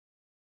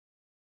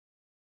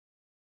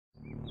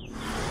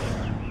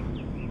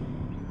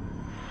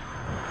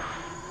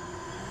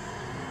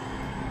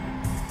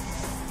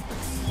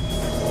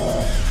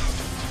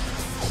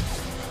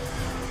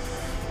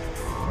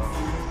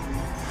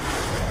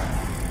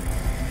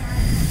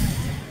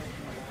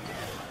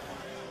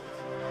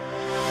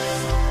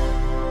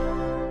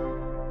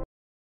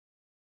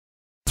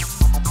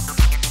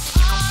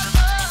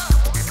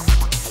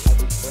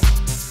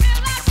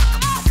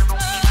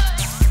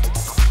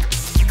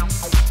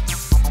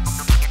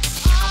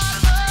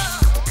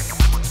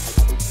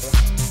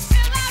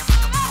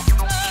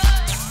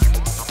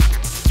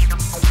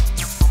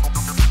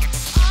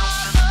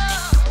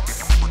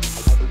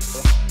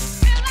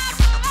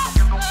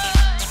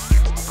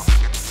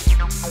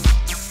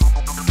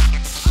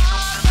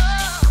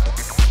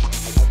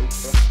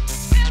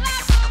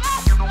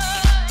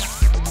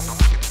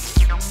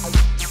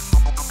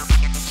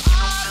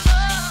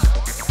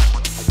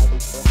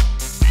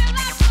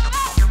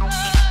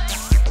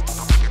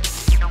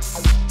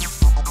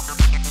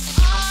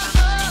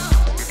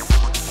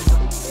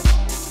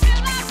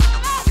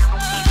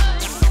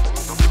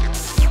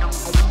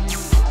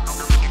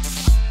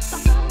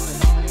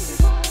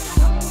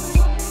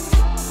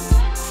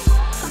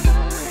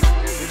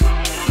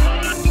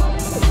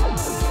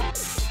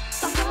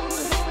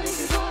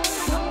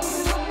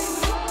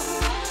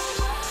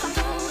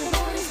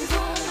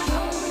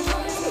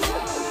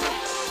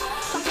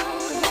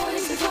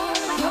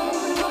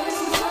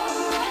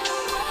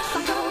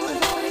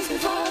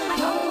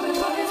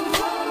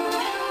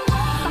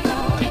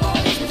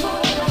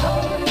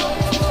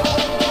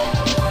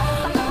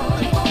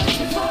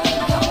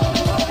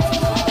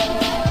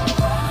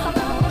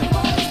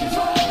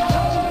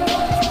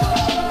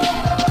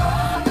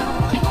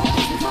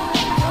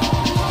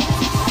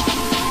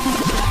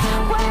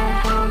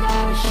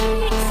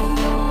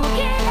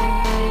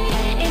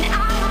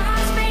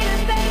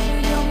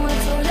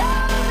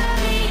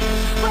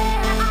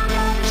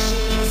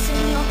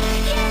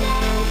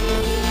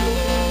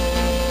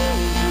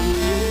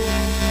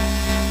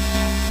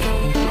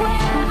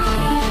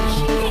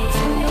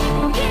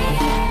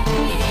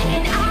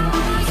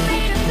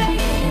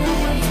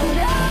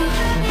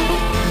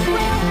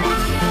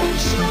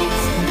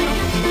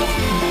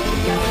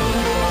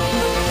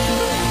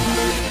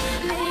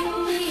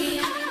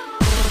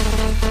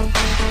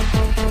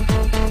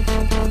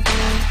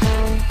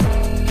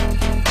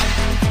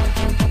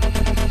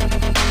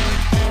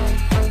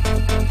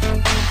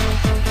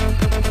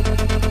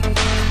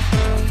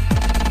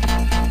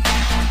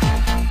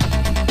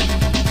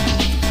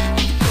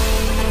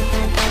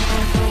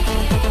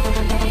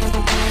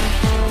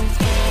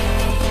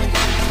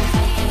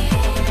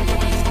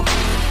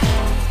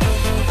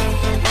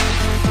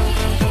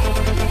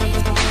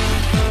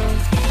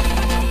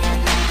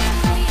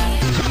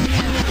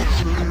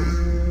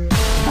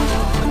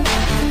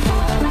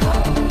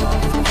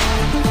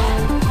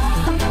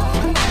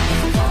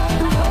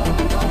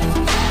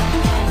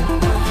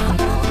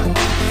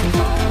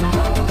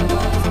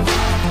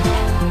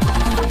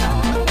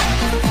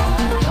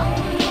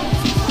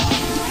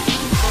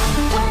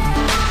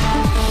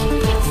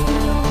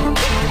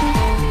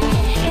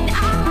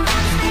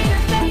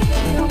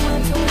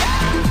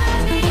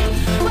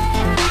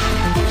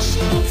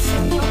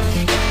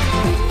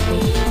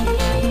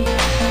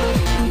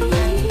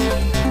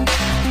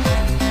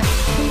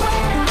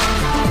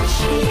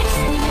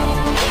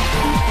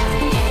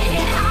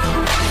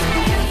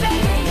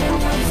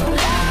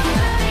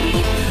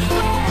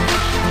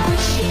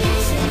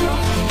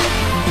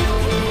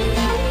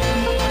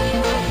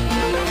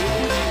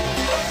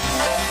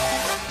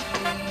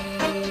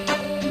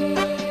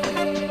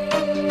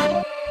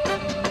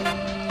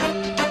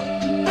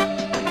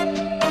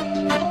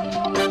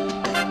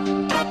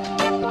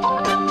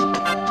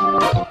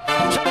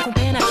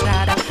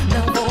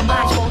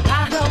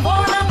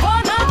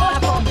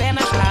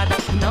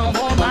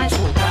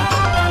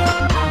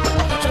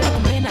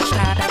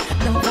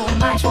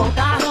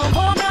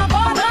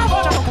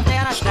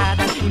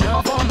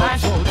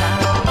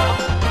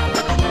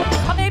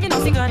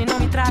se engane, não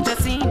me trate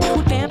assim.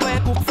 O tempo é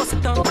curto, fosse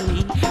tão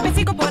ruim.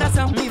 Pense com o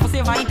coração e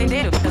você vai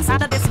entender. Eu tô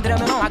cansada desse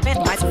drama, eu não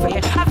aguento mais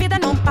sofrer. A vida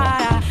não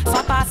para,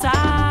 só passa.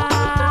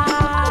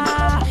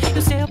 E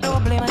o seu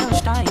problema não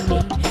está em mim.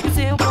 E o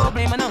seu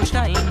problema não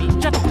está em mim.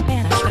 Já tô com o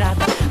pé na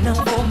estrada, não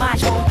vou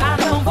mais voltar.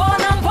 Não vou,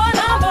 não vou,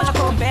 não vou. Já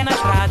tô com o pé na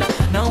estrada,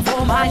 não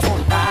vou mais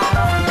voltar.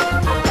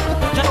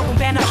 Já tô com o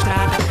pé na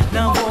estrada,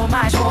 não vou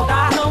mais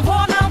voltar. Não vou,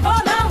 não vou,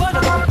 não vou.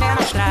 Já tô com o pé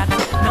na estrada,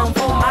 não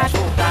vou mais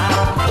voltar.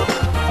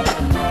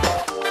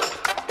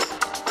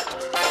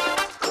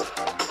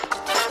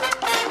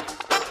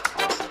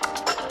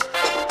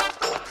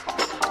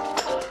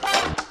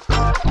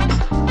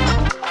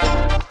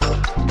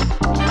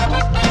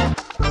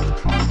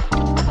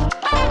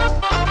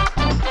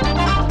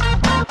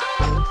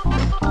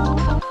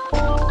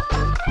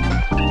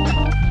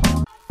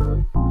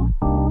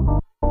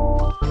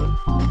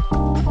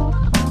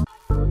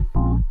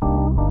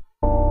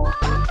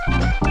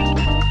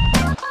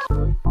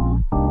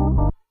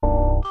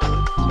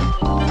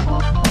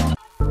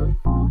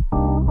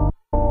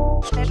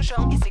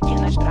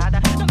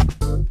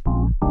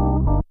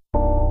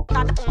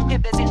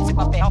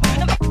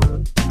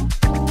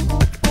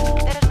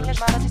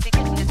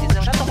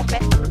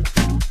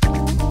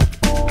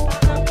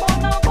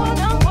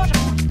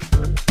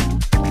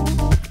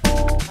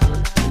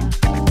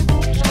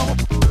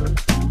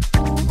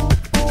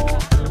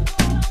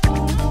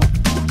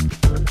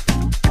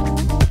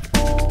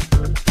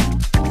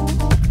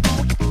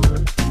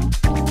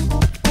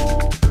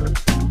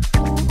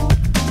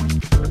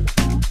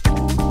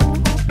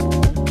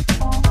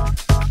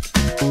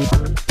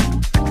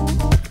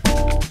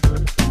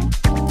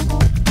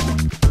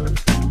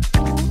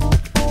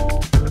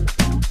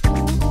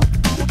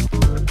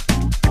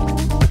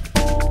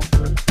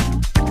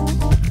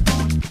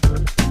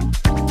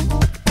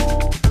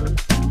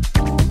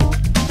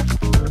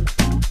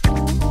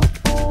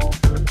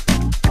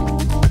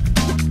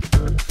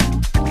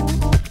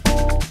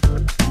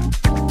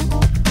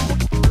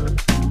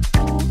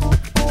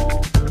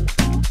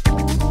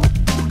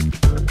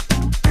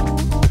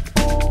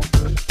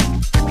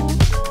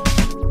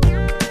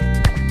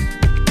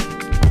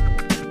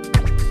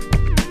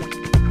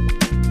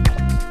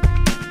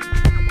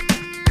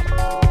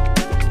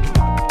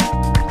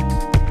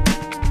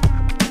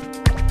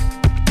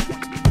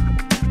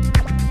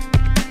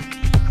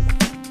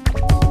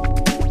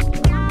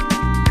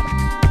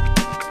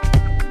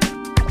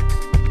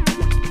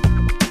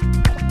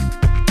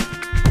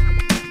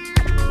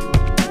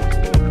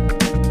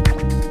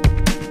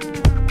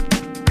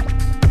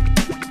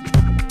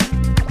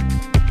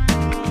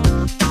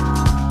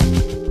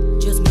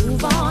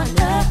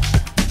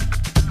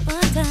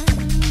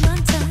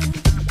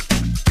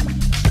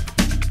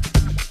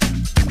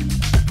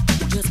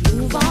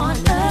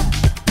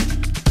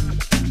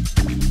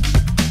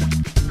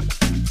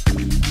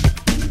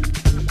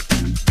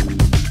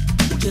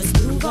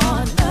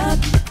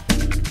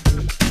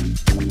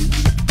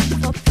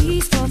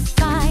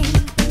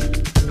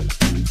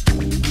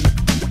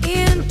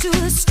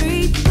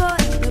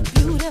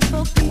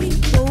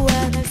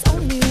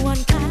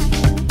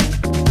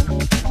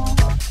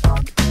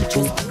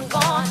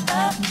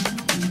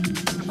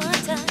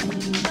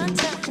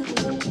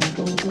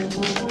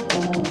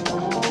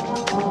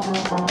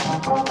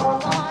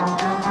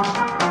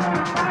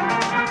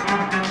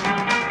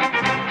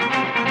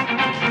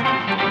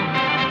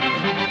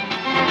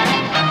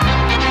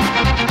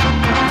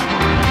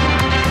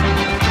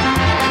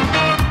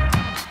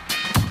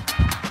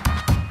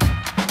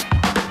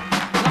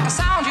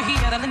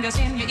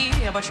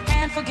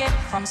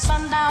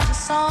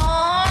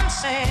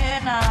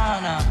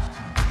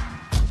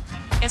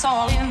 It's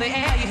all in the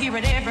air, you hear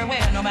it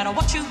everywhere. No matter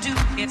what you do,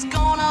 it's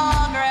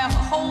gonna grab a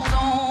hold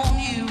on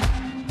you.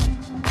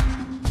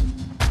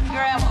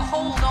 Grab a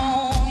hold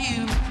on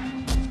you.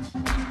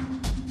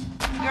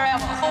 Grab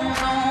a hold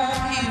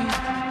on you.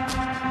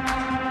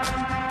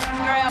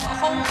 Grab a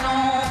hold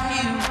on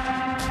you.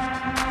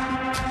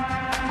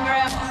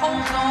 Grab a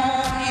hold on you. Grab a hold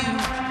on you.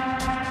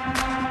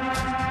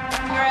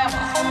 Grab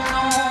a hold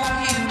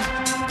on you.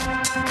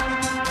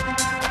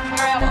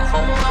 Grab a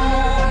hold on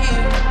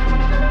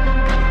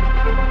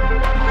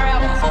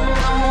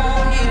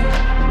you.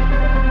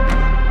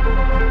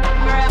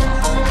 Grab a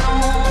hold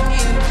on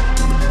you.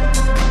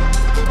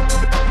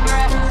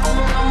 Grab a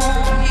hold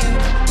on you.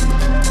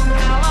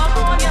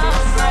 California,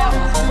 grab a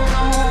hold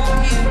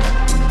on you.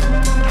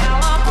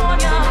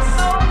 California,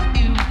 so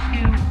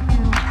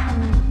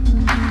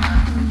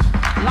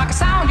like a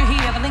sound you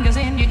hear that lingers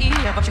in your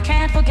ear, but you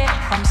can't forget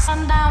from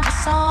sundown to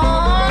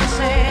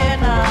sunset.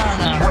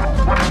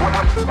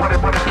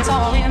 It's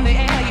all in the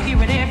air, you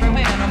hear it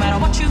everywhere. No matter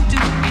what you do,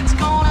 it's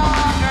gonna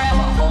grab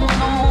a hold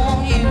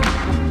on you.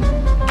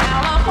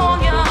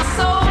 California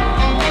soul.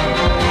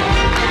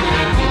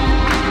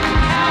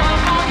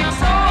 California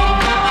soul.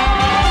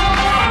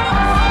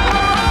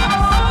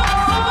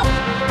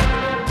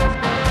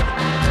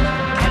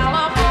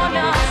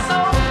 California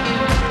soul.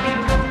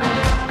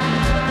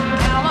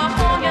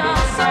 California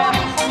soul.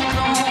 Hold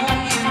on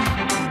you.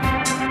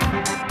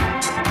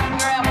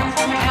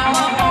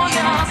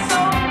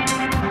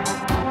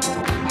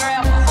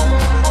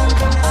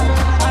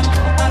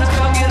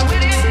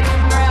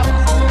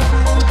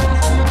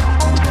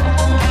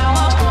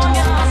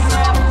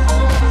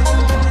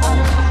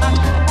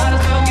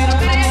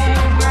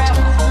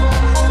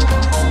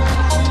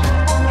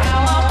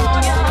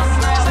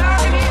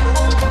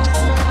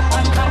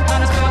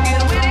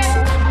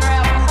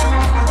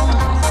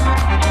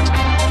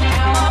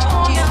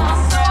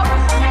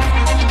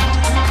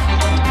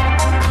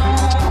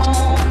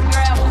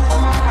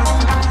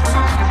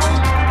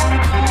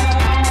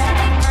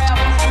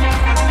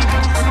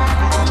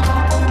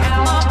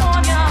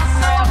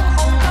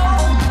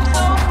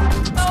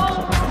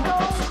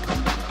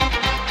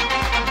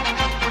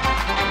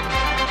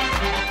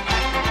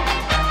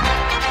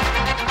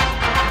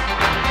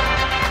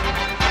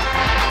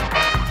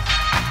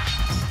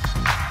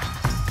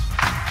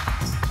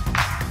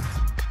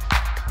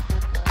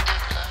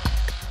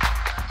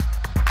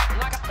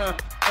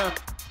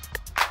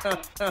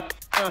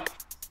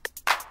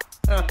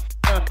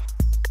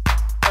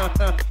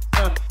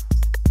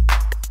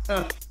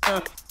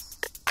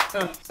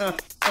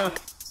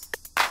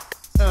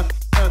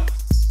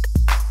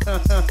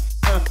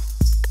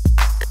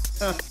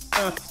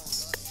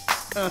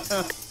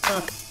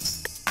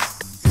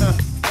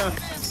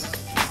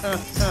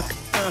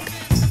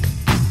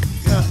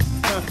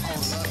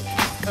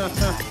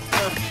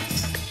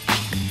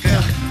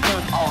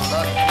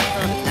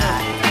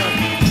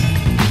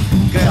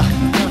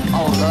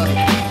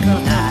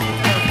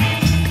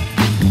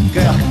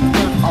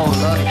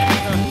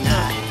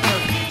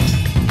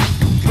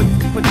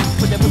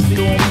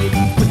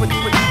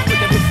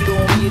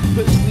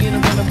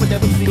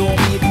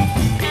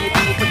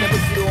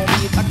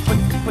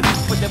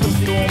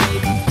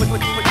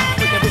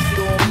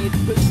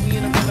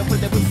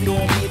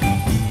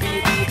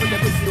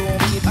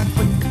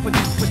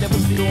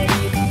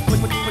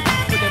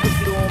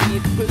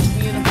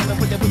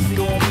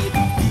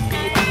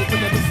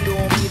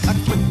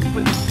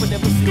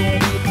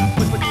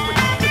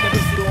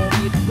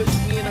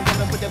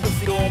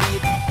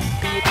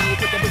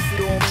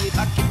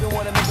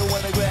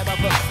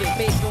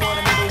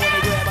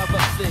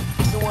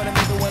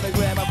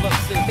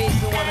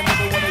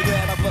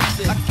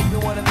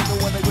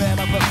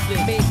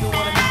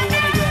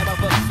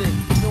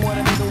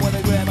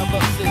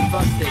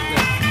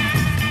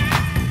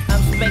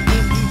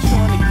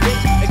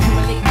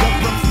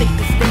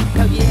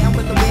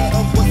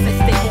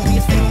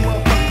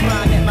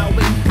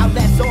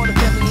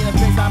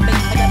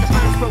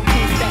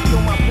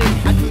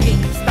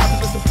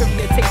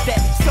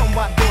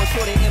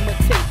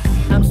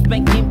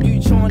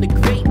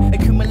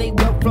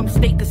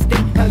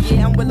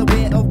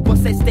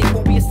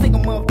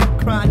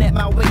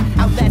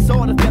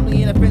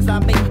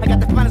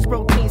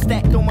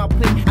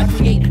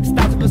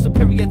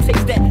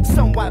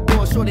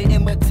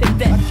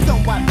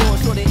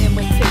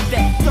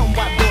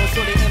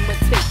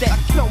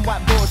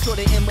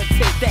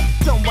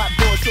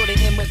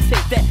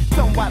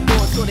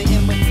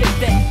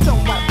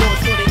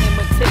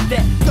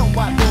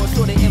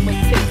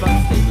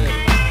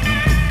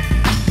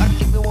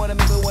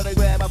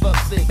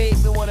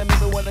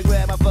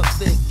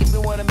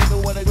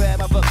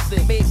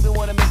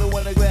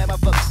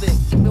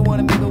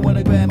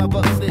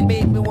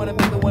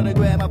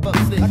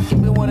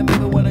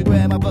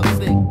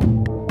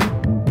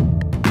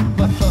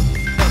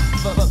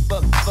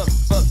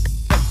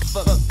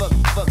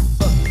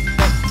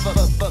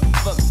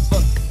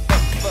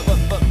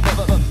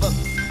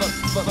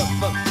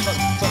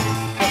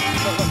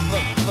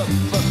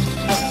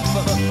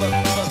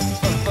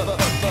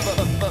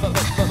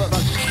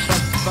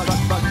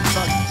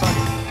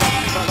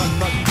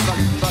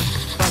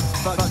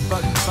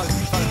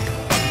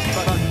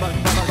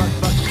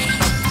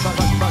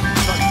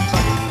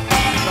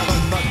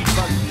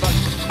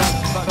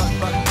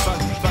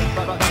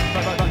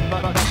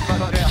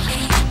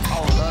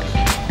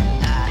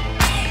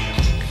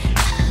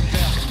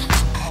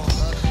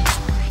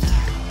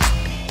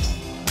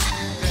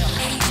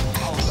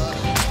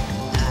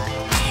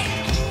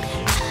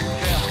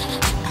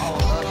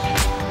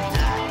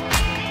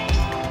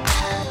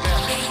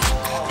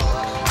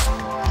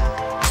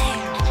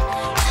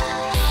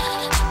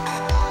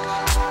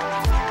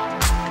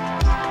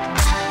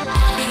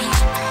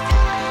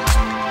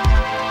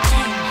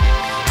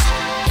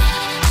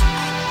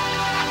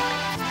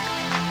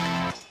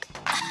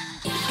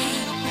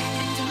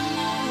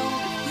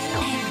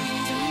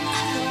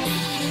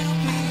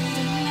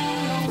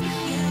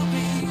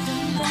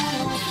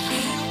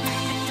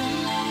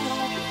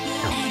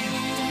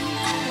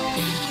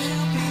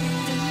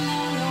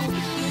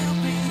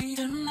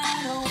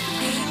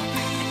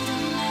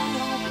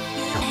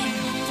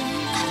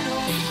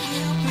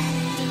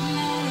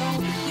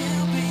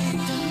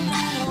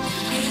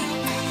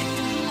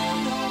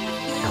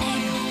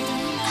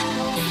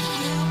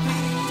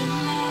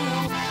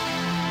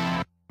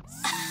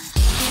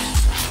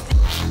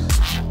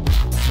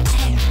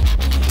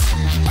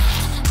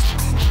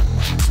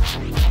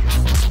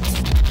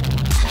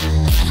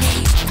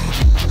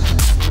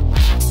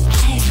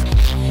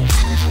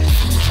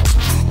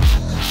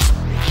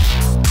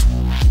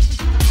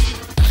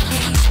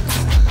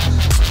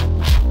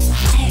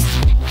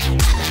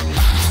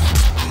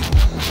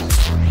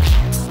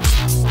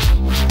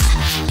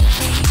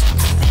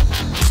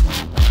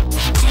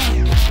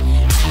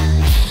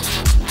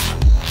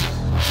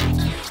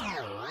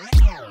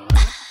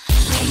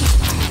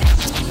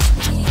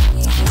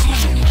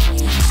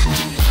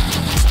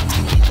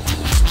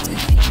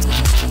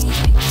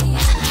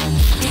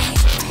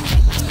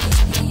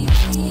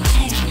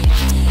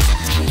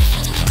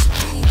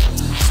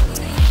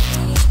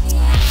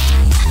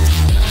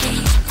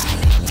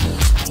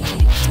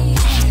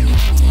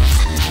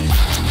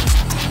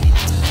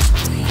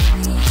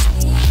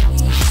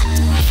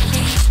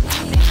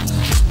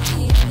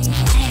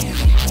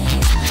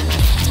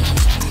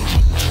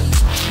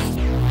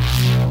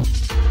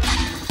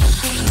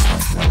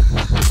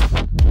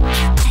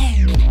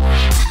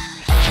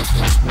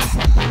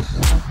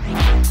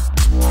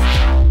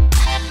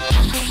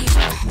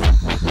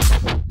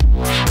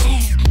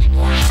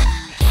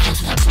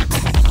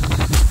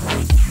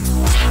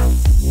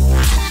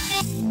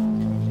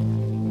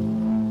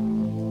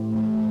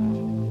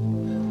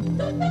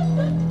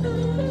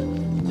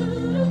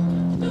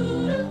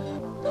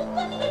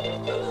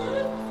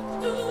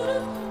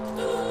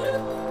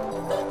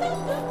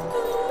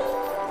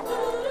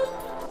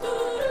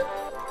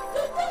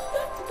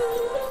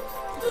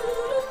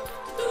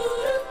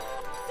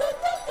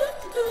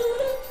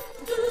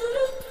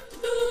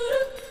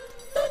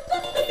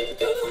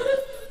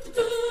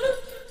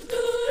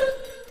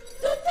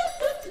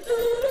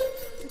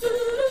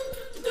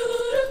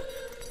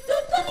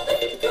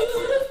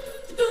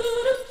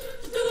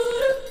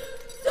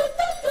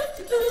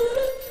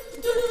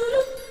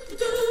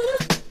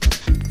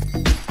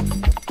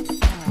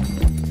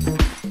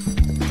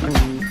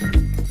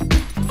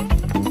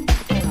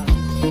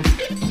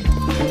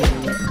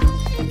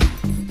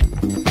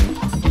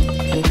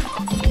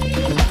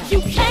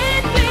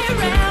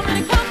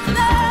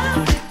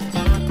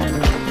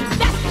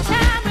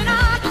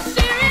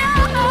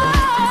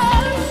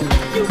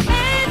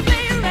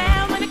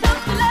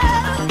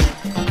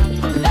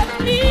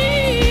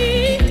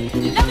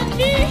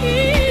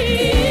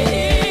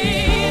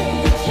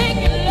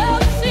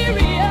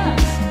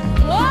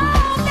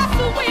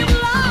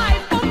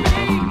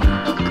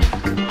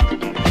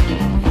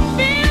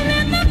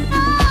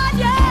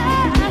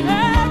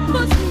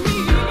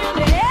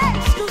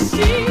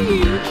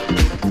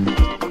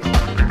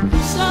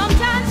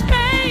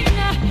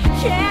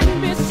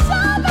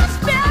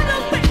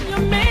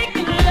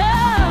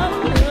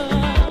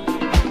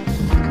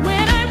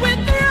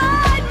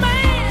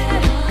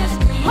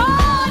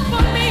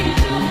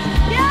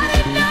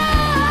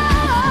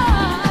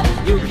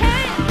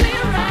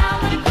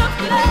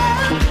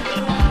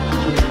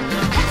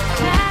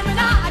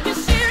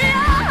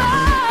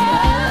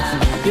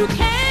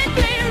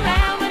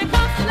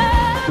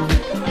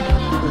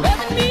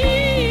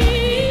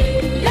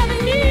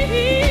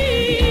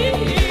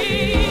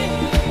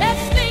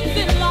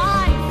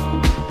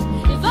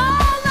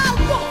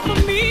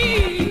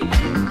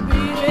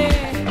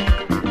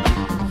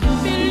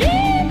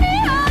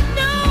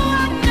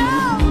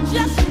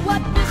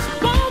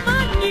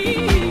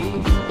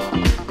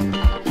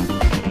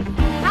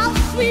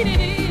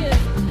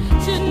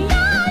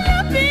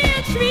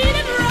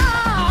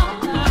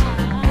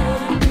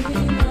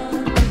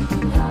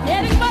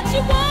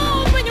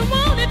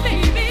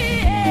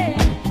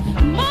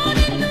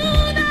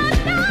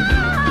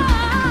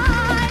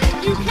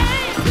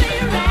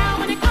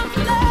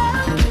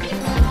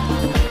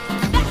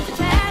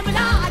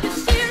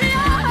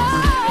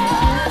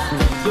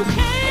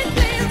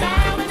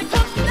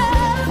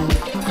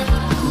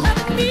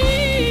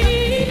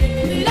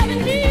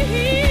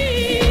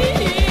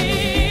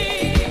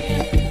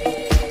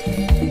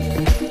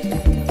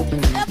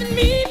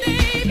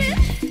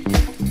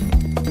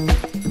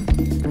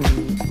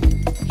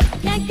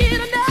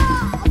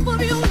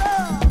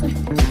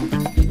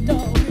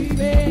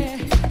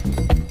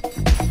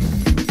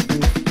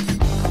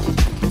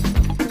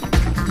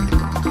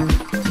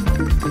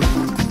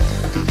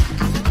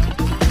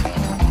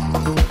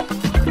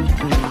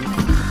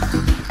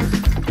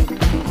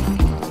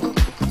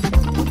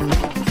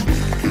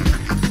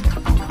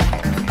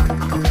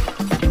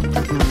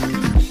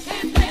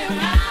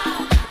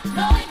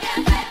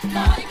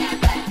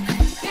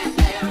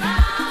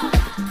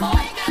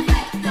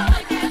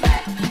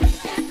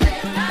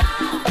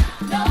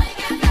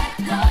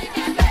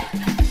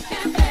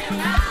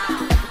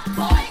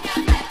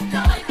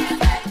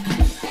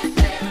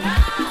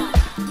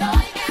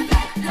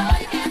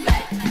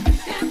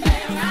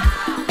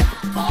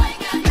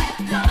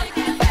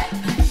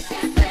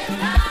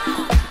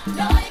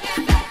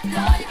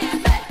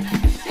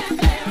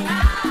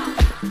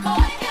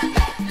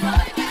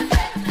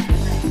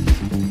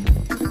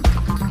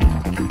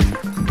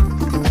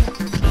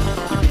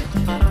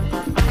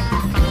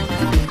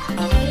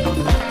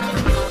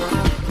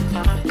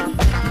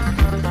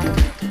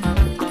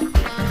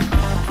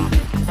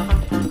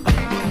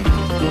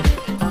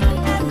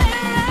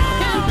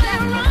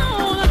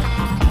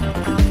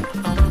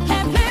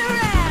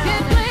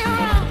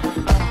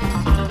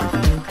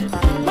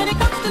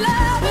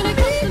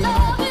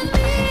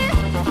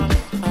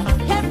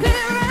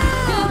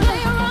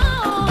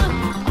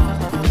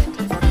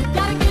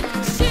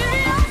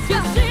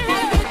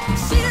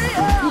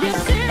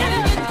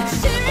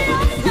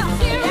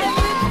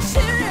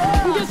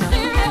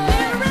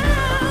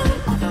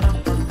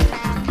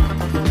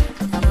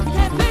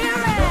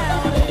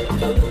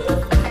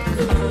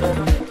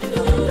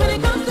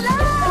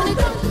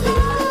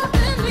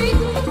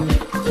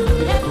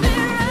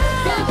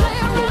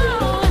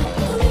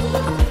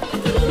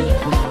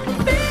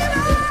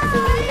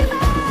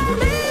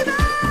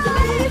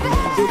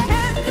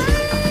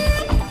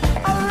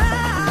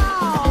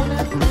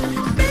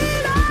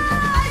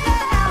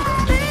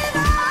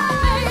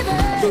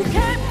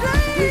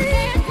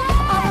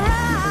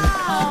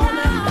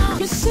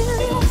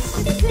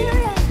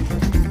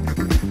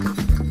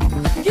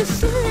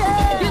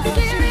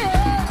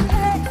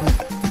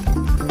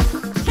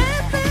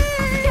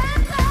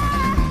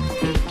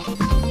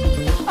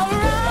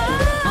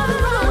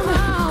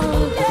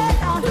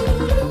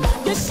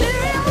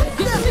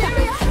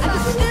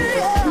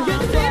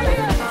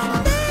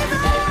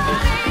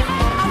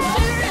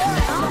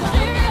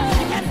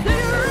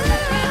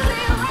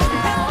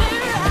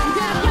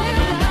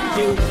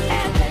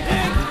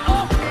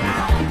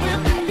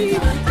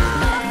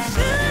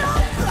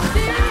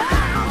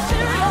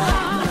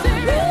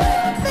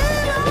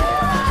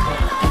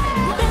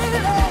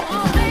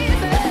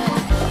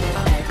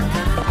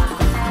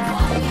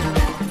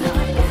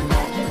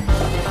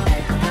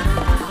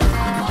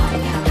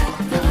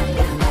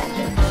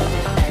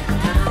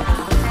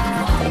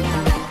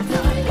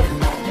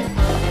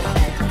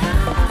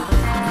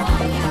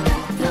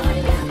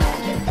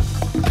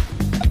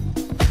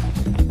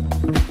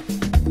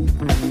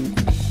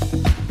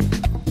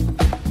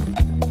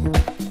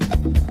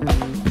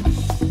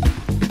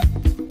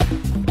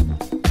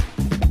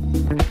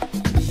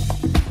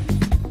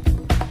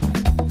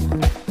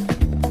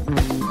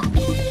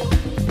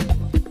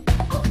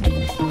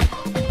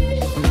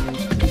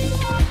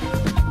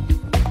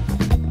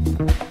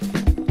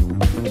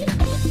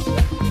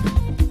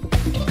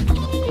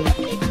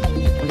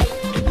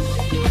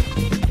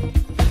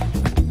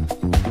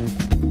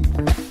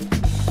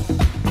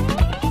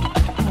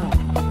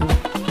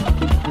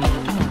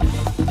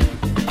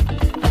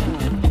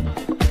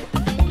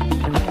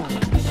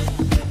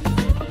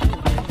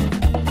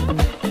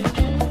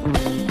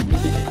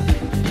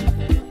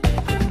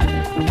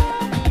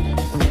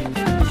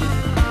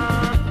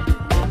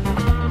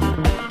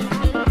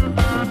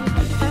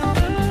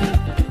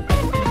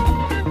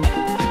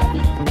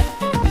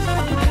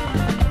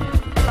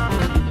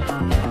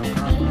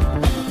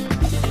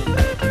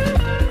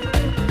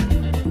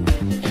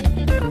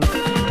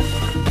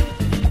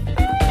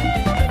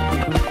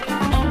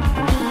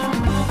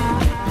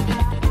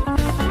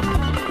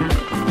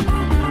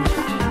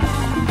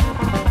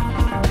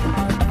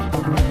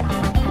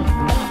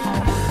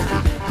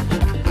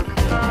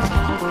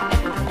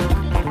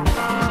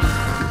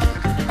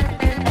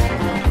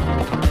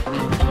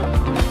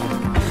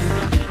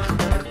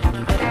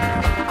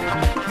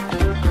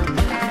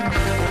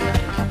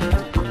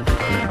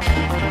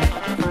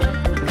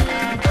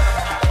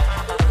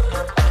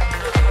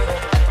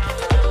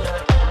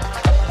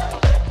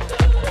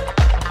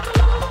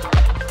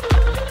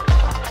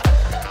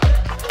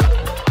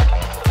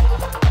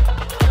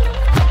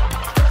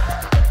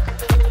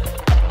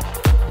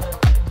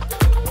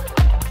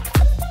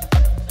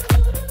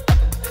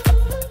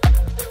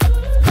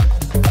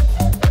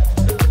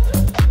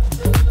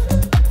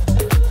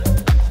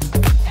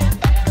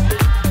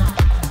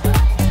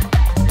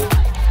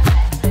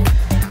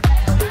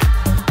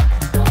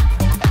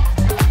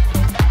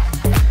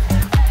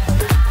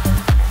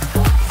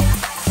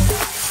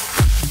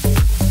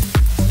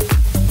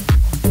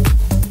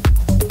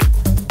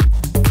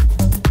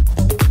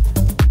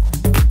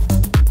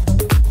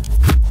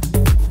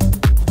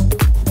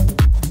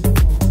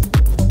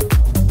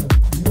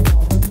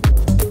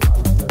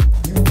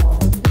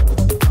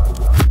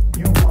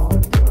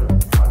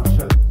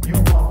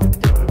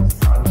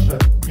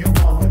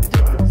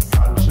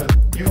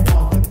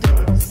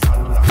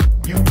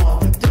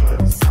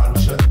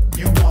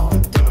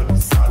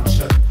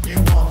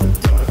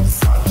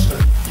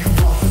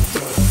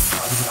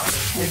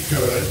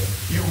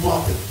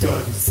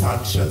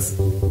 Sanchez.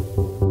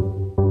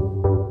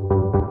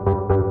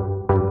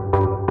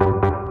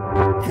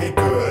 Hey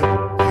girl,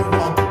 you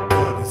want the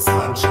dirty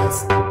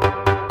Sanchez.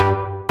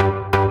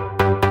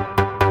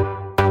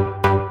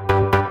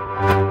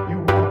 You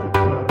want the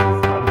dirty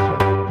Sanchez.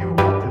 You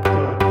want the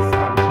dirty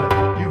Sanchez.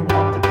 You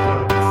want the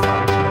dirty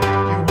Sanchez.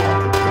 You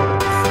want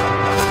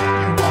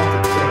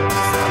the dirty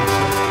Sanchez.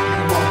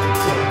 You want the dirty Sanchez. You want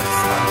the dirty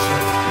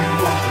Sanchez. You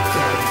want the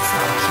dirty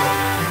Sanchez.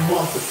 You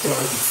want the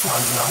dirty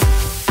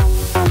Sanchez.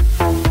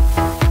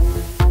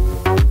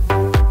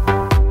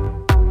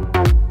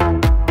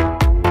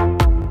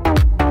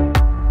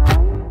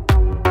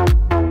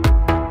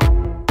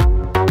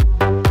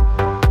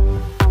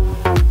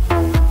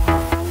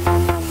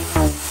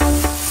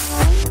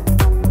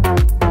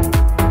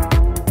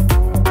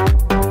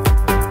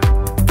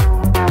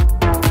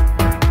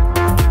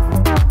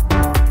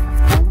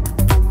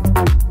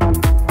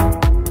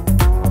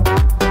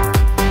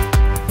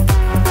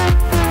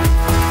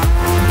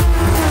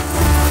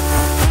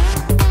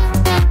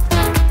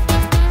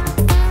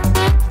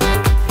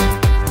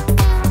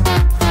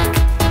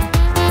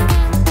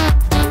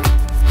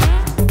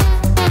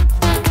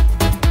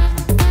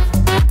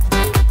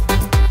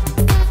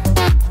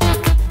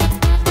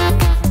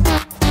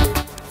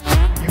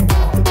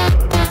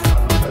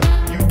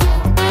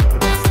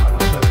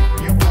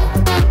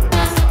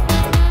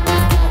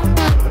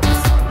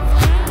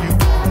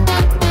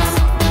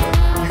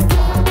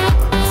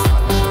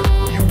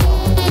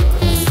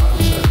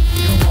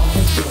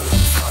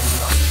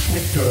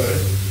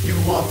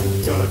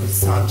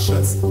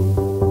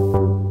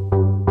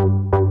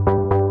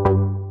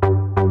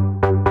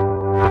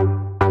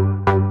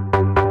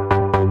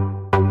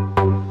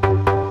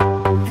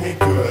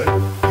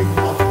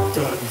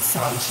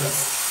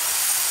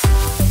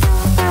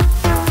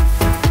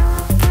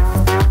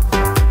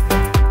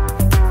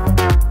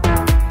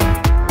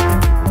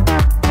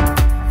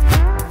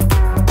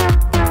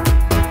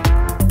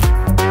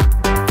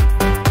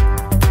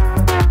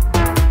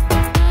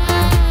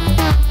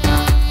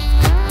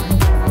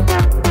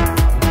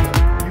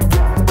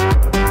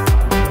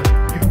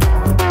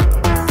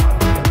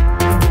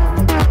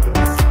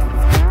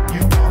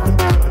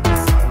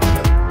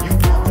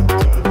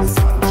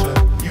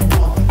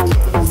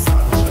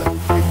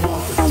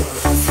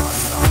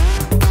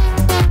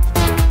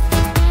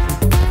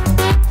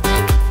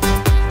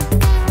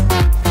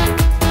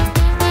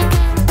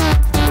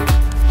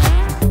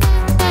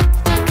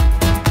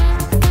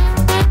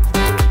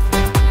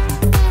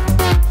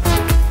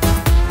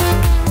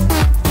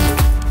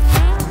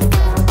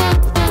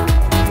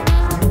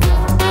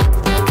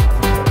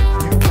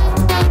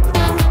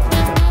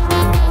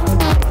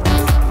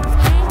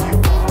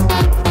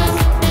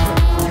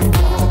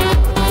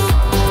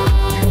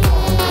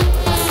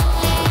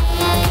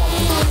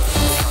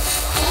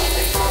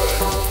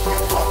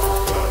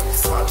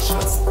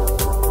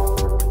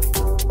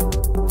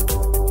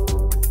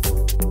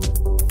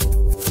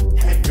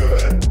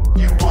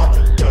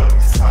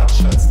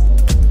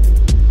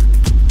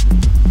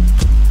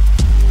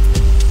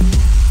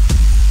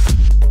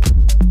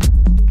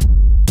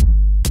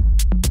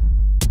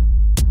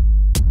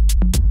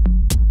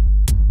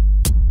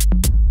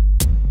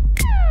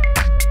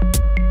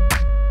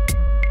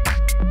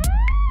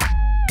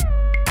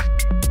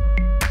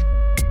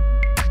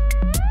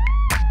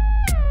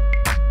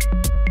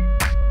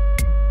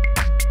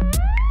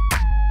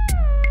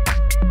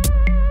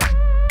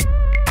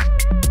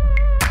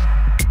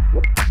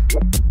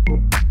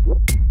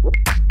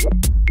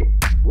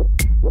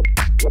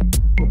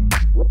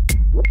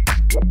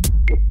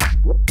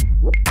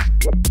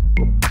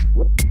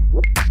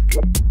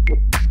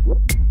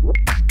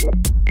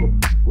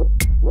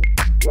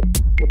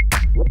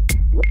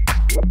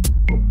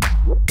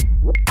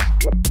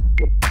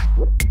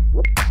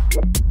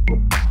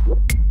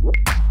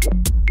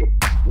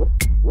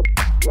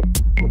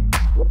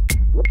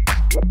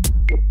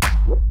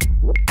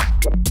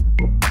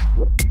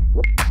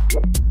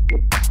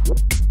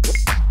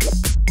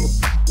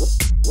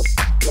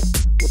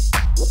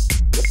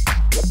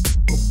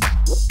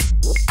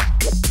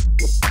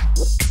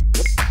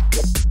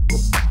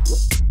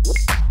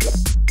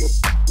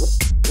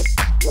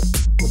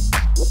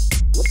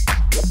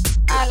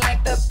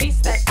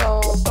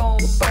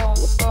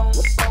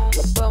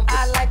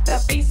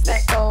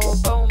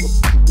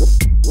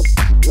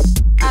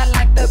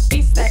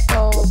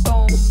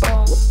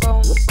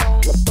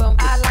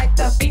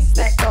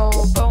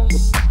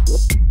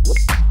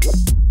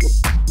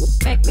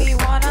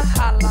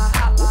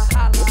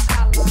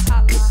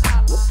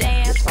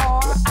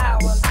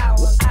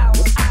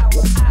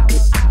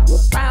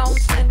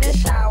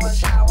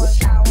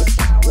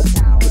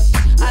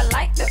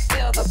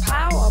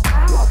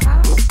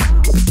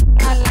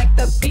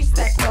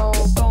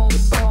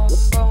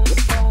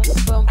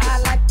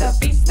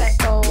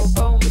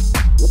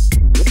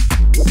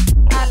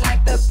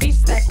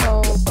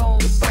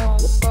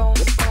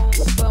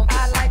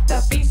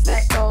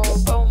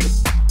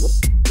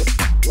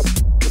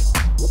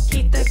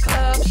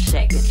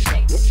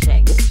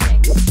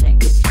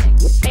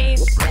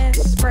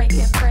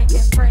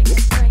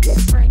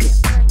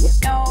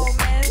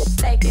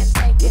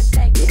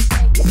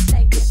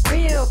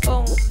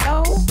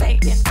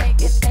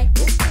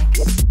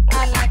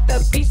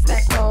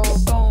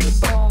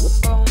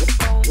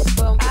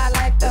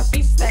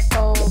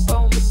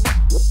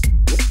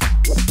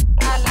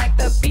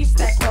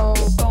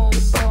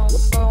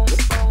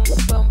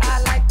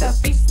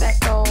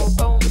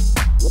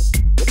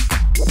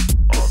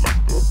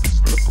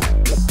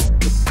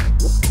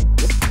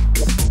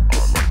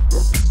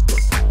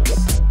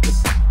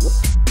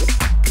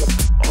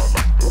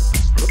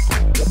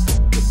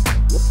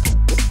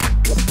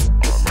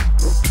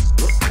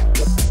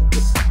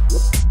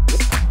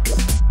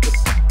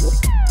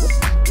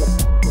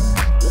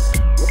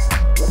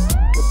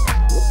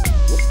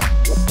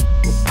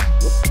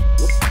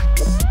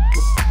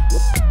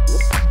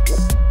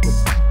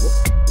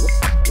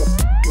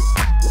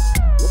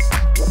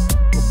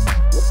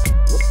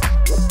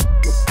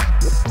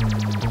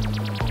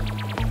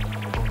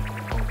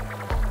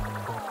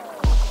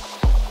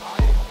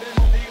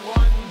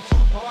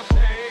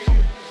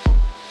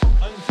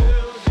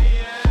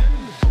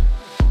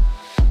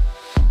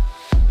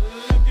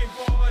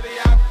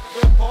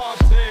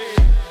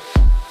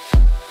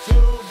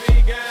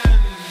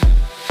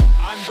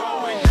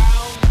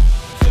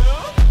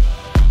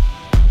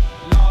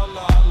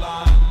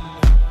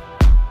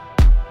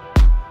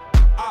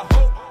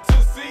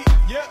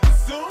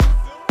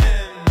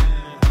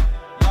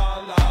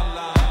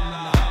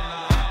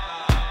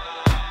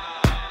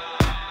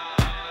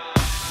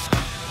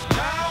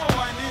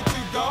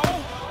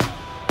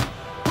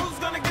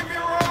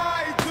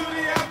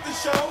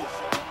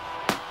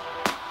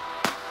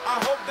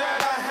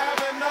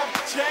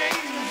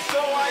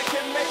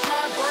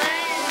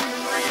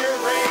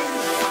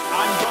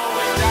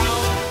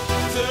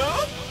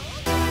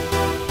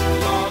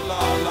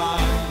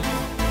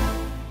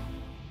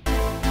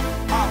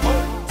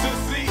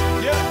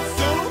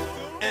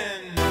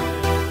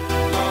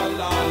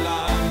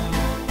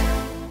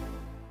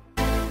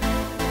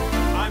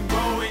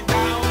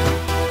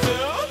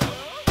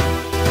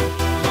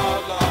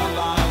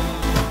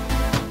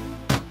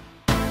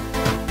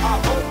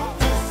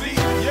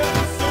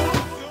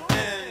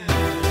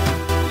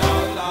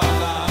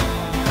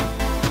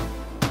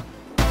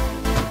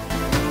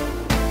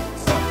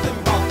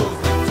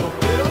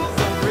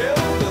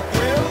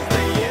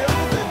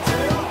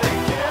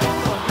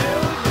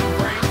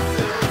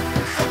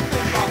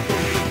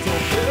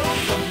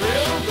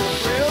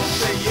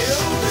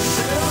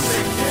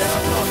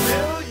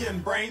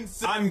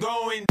 I'm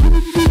going.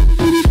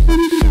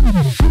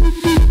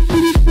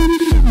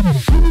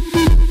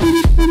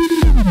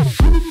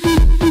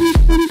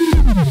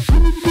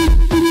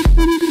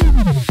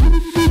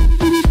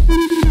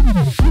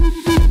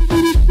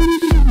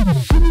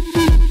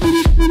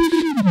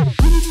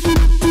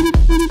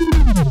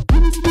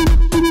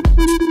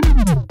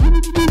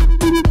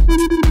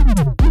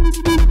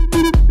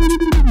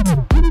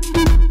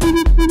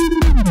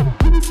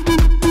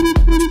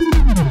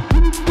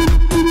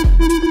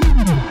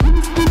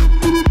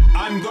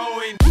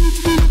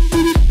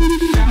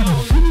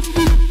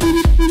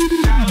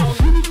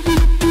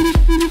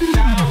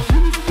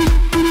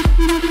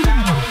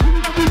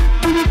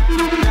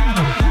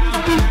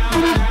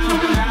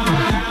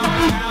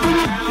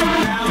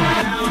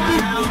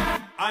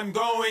 I'm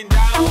going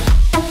down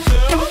to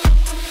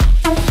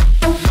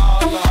La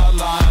La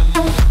Land.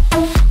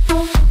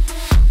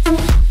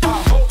 I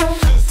hope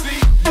to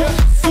see you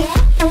soon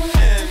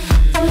in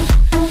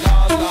La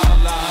La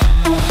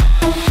Land.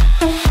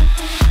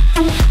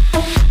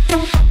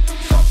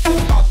 Something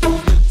about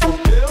those little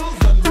pills,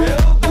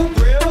 unreal, the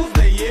thrills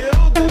they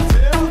yield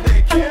until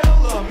they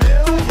kill a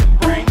million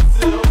brain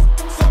cells.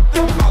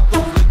 Something about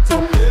those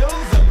little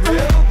pills,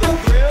 unreal, the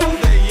thrills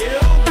they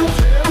yield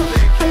until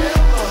they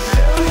kill a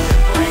million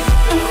brain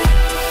cells.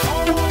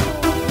 Oh,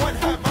 what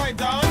have I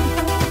done?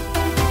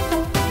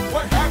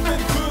 What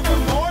happened to the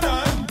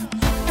morning?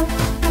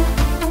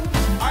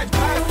 I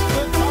passed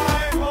the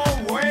time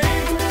away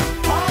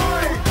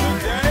high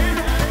today.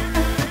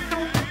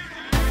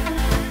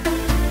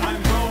 I'm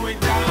going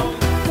down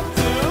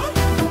to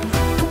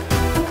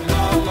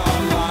La La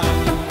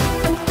Land.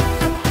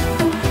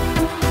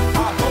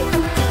 I hope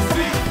to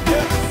see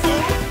you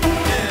soon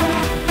in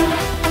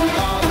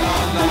La La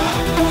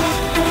Land.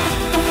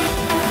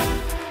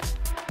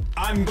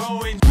 I'm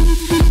going down.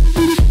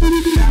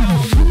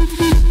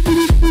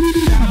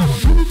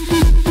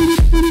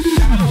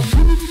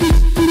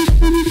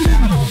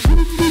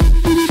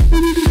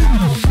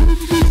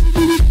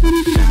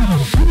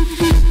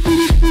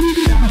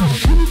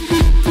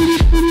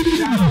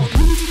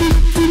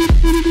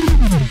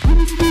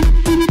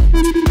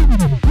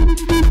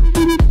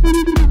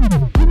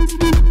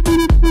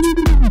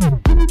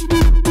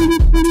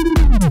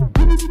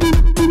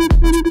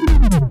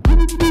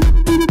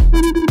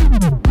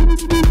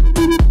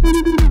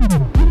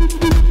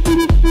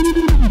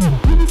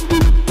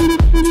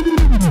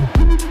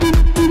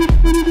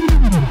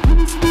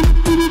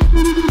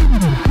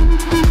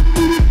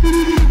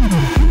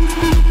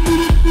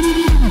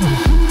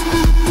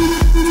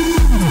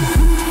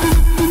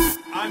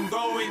 I'm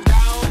going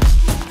down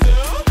to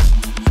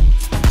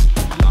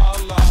La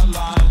La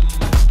Land.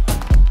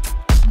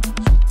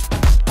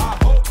 I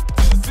hope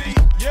to see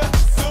you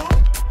soon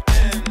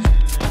in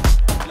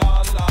La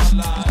La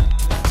Land.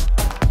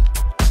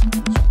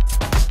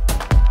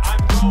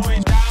 I'm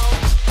going down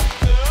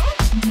to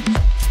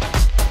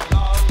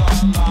La La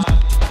Land.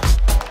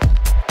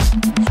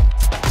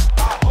 I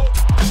hope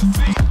to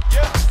see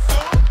you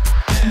soon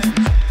in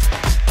La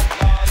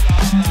La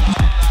Land.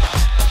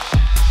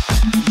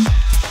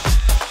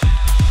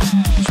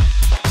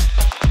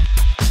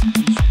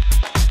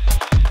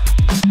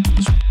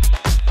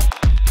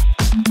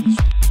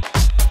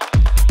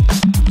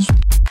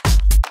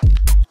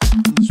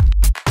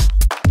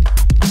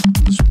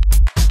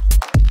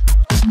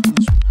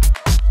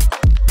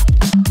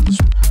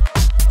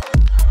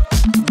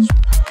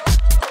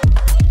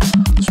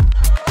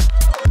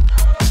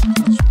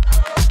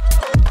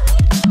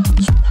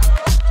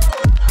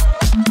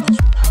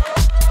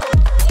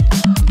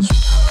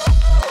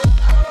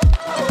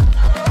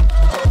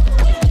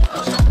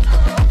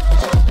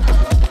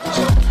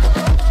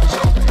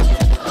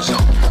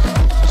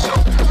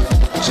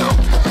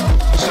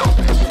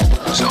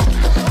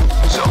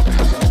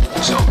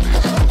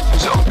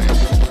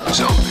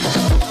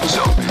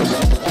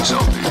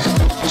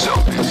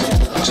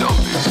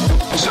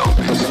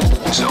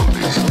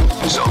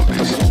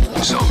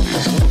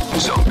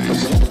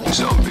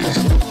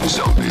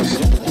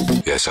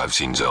 Yes, I've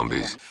seen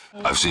zombies.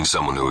 I've seen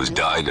someone who has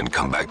died and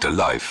come back to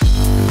life.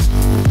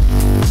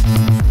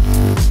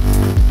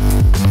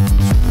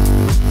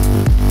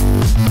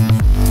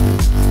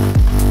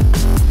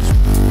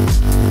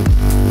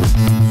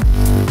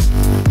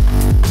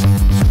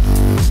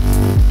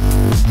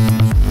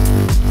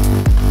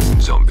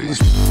 Zombies.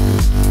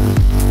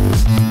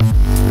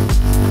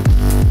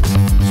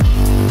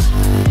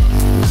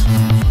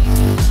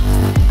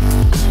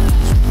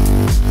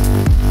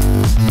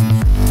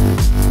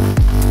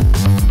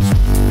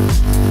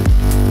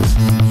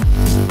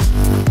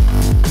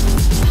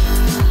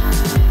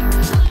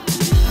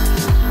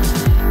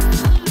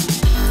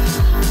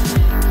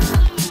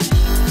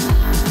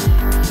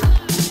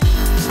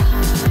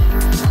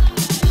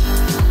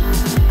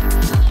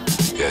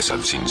 Yes,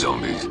 I've seen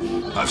zombies.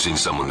 I've seen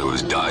someone who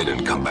has died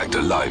and come back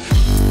to life.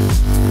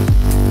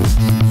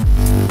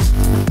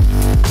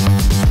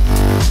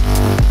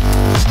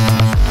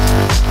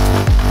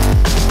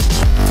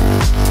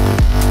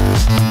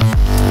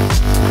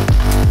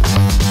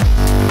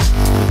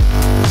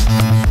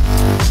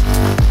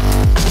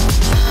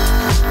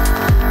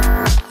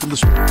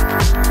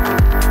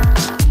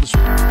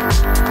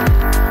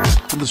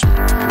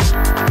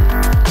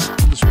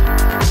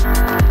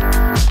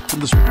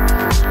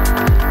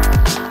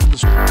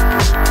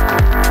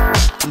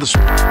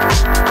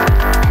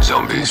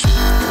 Zombies.